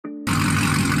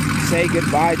say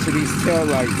goodbye to these tail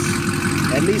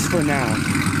lights, at least for now.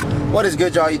 What is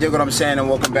good, y'all? You dig what I'm saying? And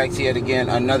welcome back to yet again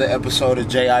another episode of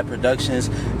JI Productions.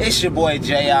 It's your boy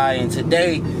JI, and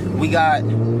today we got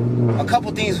a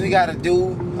couple things we got to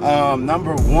do.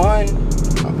 Number one,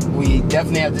 we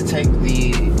definitely have to take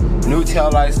the new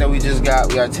tail lights that we just got.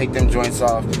 We got to take them joints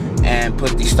off and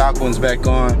put the stock ones back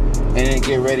on, and then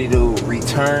get ready to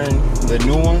return the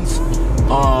new ones.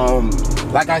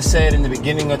 Like I said in the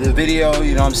beginning of the video,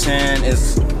 you know what I'm saying,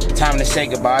 it's time to say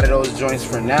goodbye to those joints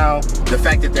for now. The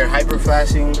fact that they're hyper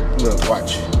flashing, look,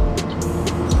 watch.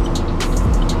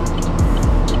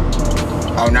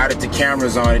 Oh, now that the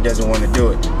camera's on, it doesn't want to do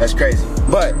it. That's crazy.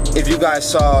 But if you guys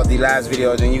saw the last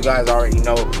video, then you guys already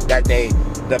know that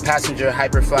the passenger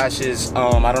hyper flashes.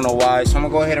 I don't know why, so I'm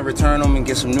gonna go ahead and return them and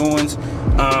get some new ones.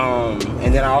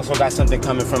 And then I also got something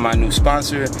coming from my new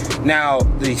sponsor. Now,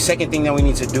 the second thing that we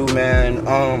need to do, man,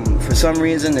 for some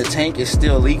reason the tank is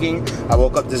still leaking. I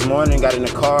woke up this morning, got in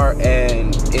the car,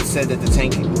 and it said that the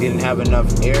tank didn't have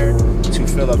enough air to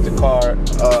fill up the car,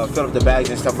 fill up the bags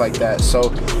and stuff like that. So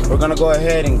we're gonna go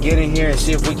ahead and get in here and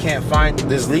see if we can't find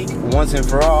this leak once and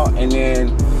for all, and then,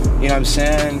 you know what I'm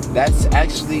saying, that's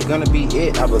actually gonna be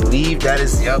it. I believe that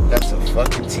is, yep, that's a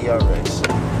fucking TRX.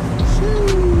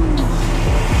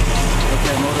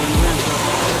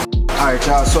 Alright,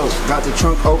 y'all, so got the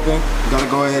trunk open. Gotta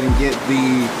go ahead and get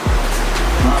the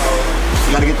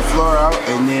floor out,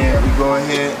 and then we go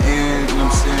ahead and, you know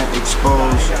what I'm saying,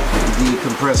 expose the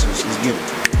compressors. Let's get it.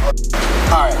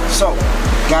 Alright, so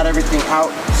got everything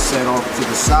out, set off to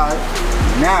the side.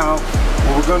 Now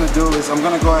what we're gonna do is I'm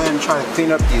gonna go ahead and try to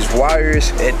clean up these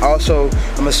wires, and also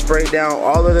I'm gonna spray down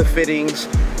all of the fittings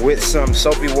with some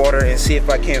soapy water and see if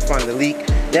I can't find the leak.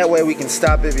 That way we can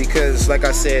stop it, because like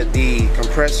I said, the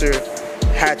compressor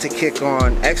had to kick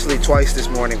on actually twice this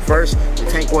morning. First, the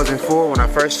tank wasn't full when I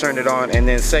first turned it on, and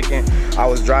then second, I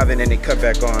was driving and it cut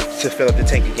back on to fill up the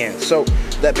tank again. So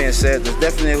that being said, there's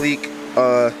definitely a leak,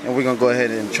 and we're gonna go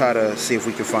ahead and try to see if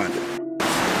we can find it.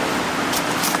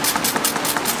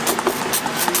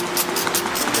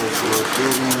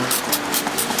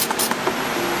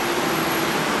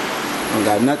 I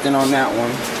got nothing on that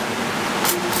one.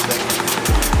 This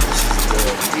is the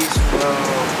piece flow.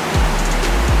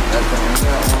 Nothing on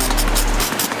that one.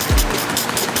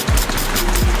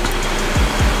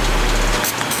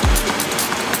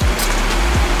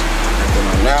 Nothing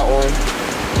on that one.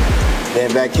 Then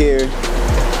back here.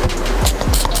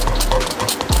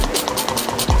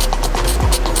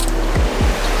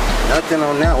 Nothing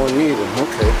on that one either.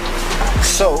 Okay.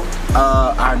 So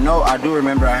I do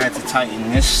remember I had to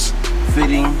tighten this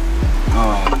fitting.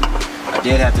 I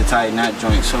did have to tighten that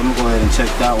joint, so I'm gonna go ahead and check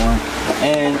that one.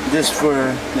 And just for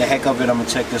the heck of it, I'm gonna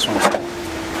check this one too.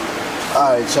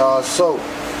 Alright, y'all, so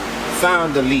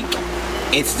found the leak.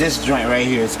 It's this joint right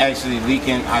here. It's actually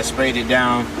leaking. I sprayed it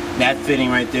down. That fitting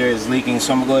right there is leaking,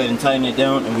 so I'm gonna go ahead and tighten it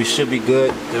down, and we should be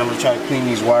good. Then I'm gonna try to clean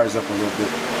these wires up a little bit.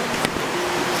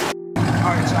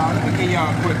 Alright, y'all, let me give y'all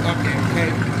a quick update,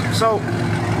 okay? So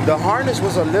the harness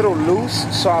was a little loose,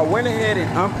 so I went ahead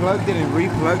and unplugged it and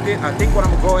replugged it. I think what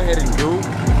I'm gonna go ahead and do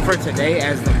for today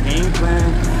as the game plan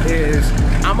is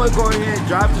I'm gonna go ahead and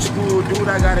drive to school, do what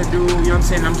I gotta do, you know what I'm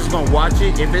saying? I'm just gonna watch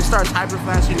it. If it starts hyper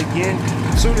flashing again,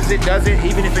 as soon as it does it,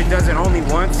 even if it does it only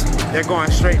once, they're going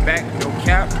straight back, no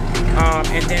cap.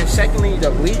 And then secondly,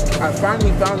 the leak, I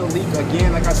finally found the leak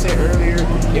again. Like I said earlier,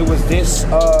 it was this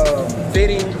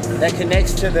fitting that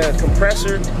connects to the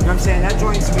compressor. You know what I'm saying? That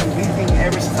joint's been leaking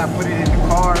ever since I put it in the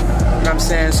car. You know what I'm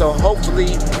saying? So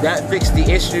hopefully that fixed the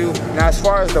issue. Now as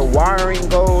far as the wiring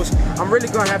goes, I'm really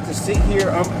gonna have to sit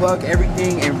here, unplug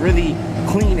everything, and really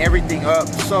clean everything up.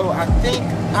 So I think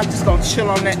I'm just gonna chill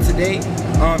on that today.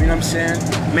 You know what I'm saying?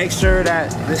 Make sure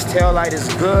that this tail light is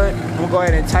good. I'm gonna go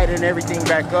ahead and tighten everything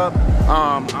back up.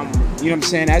 You know what I'm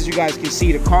saying? As you guys can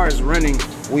see, the car is running.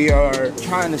 We are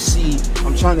trying to see,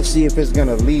 I'm trying to see if it's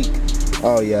gonna leak.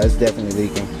 Oh yeah, it's definitely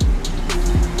leaking.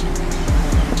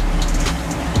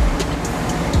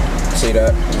 See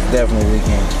that? It's definitely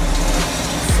leaking.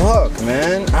 Fuck,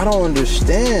 man, I don't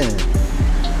understand.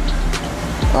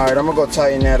 All right, I'm gonna go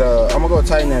tighten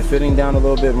that fitting down a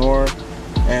little bit more,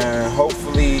 and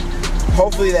hopefully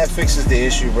that fixes the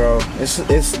issue, bro. This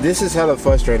is hella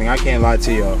frustrating. I can't lie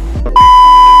to y'all.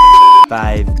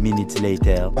 5 minutes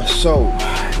later. So,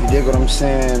 you dig what I'm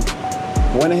saying?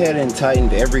 Went ahead and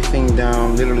tightened everything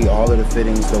down, literally all of the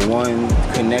fittings, the one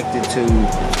connected to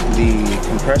the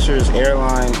compressor's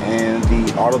airline and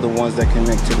all of the ones that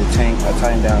connect to the tank. I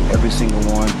tightened down every single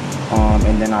one.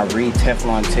 And then I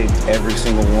re-Teflon taped every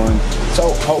single one.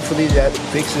 So hopefully that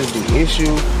fixes the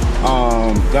issue.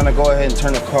 Gonna go ahead and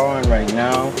turn the car on right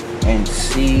now and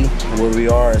see where we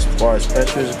are as far as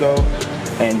pressures go.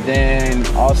 And then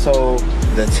also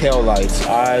the tail lights.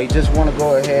 I just want to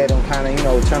go ahead and kind of, you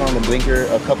know, turn on the blinker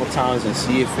a couple times and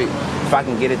see if I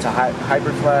can get it to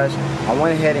hyper flash. I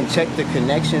went ahead and checked the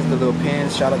connections, the little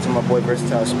pins. Shout out to my boy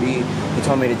Versatile Speed. He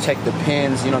told me to check the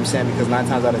pins, you know what I'm saying, because 9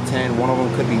 times out of 10, one of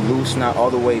them could be loose, not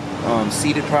all the way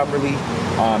seated properly,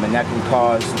 and that can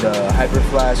cause the hyper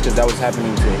flash, because that was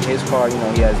happening to his car. You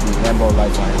know, he has these Lambo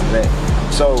lights on his red.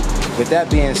 So with that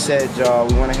being said, y'all,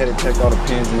 we went ahead and checked all the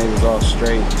pins and it was all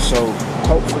straight. So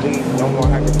hopefully no more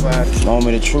hyper flash.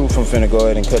 Moment of truth, I'm finna go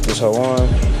ahead and cut this hoe on.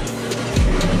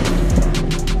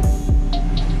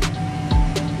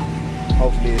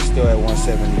 Hopefully it's still at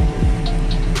 170.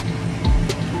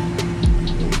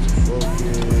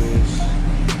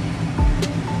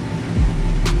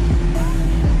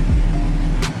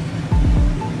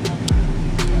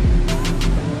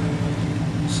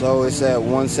 So it's at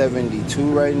 172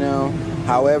 right now.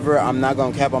 However, I'm not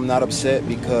gonna cap, I'm not upset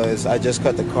because I just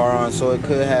cut the car on, so it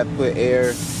could have put air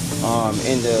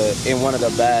in one of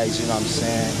the bags, you know what I'm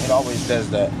saying? It always does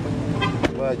that.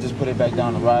 But just put it back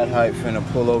down to ride height, finna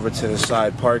pull over to the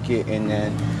side, park it, and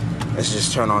then let's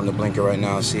just turn on the blinker right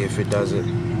now and see if it does it.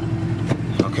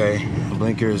 Okay, the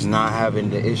blinker is not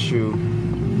having the issue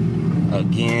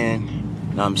again.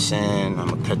 You know what I'm saying? I'm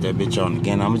gonna cut that bitch on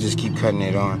again. I'm gonna just keep cutting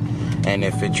it on. And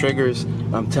if it triggers,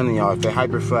 I'm telling y'all, if it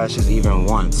hyper flashes even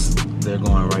once, they're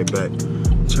going right back.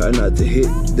 Try not to hit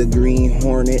the green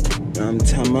Hornet. I'm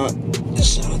talking about,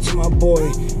 shout out to my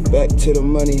boy, back to the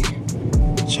money.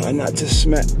 Try not to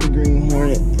smack the green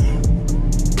Hornet.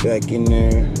 Back in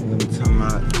there. I'm talking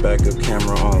about backup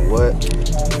camera on what?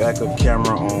 Backup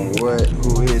camera on what?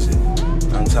 Who is it?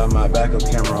 I'm talking about backup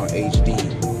camera on HD.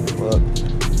 Look.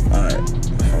 Alright, I'm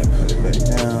gonna put it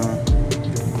back down.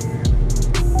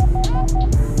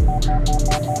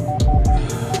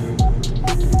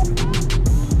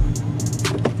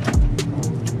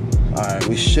 Alright,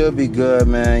 we should be good,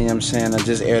 man. You know what I'm saying? I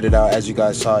just aired it out. As you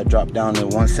guys saw, it dropped down to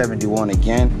 171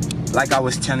 again. Like I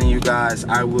was telling you guys,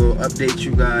 I will update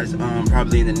you guys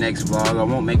probably in the next vlog. I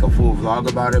won't make a full vlog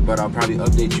about it, but I'll probably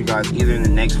update you guys either in the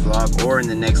next vlog or in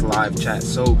the next live chat.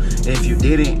 So if you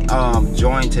didn't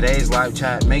join today's live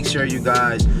chat, make sure you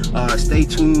guys stay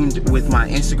tuned with my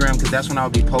Instagram, because that's when I'll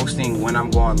be posting when I'm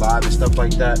going live and stuff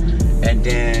like that. And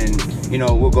then, you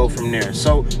know, we'll go from there.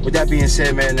 So with that being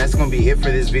said, man, that's gonna be it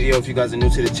for this video. If you guys are new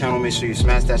to the channel, make sure you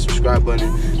smash that subscribe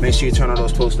button. Make sure you turn on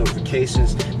those post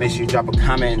notifications. Make sure you drop a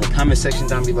comment in the comment section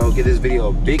down below. Give this video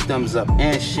a big thumbs up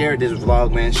and share this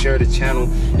vlog, man. Share the channel,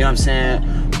 you know what I'm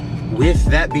saying? With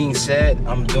that being said,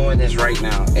 I'm doing this right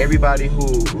now. Everybody who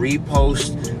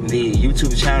reposts the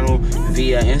YouTube channel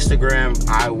via Instagram,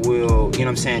 I will, you know what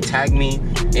I'm saying, tag me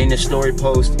in the story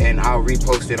post and I'll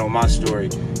repost it on my story.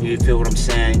 You feel what I'm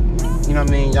saying? You know what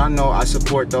I mean? Y'all know I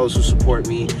support those who support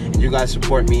me, and you guys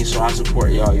support me, so I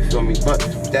support y'all, you feel me? But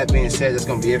with that being said, that's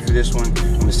gonna be it for this one.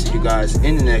 I'm gonna see you guys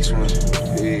in the next one.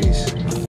 Peace.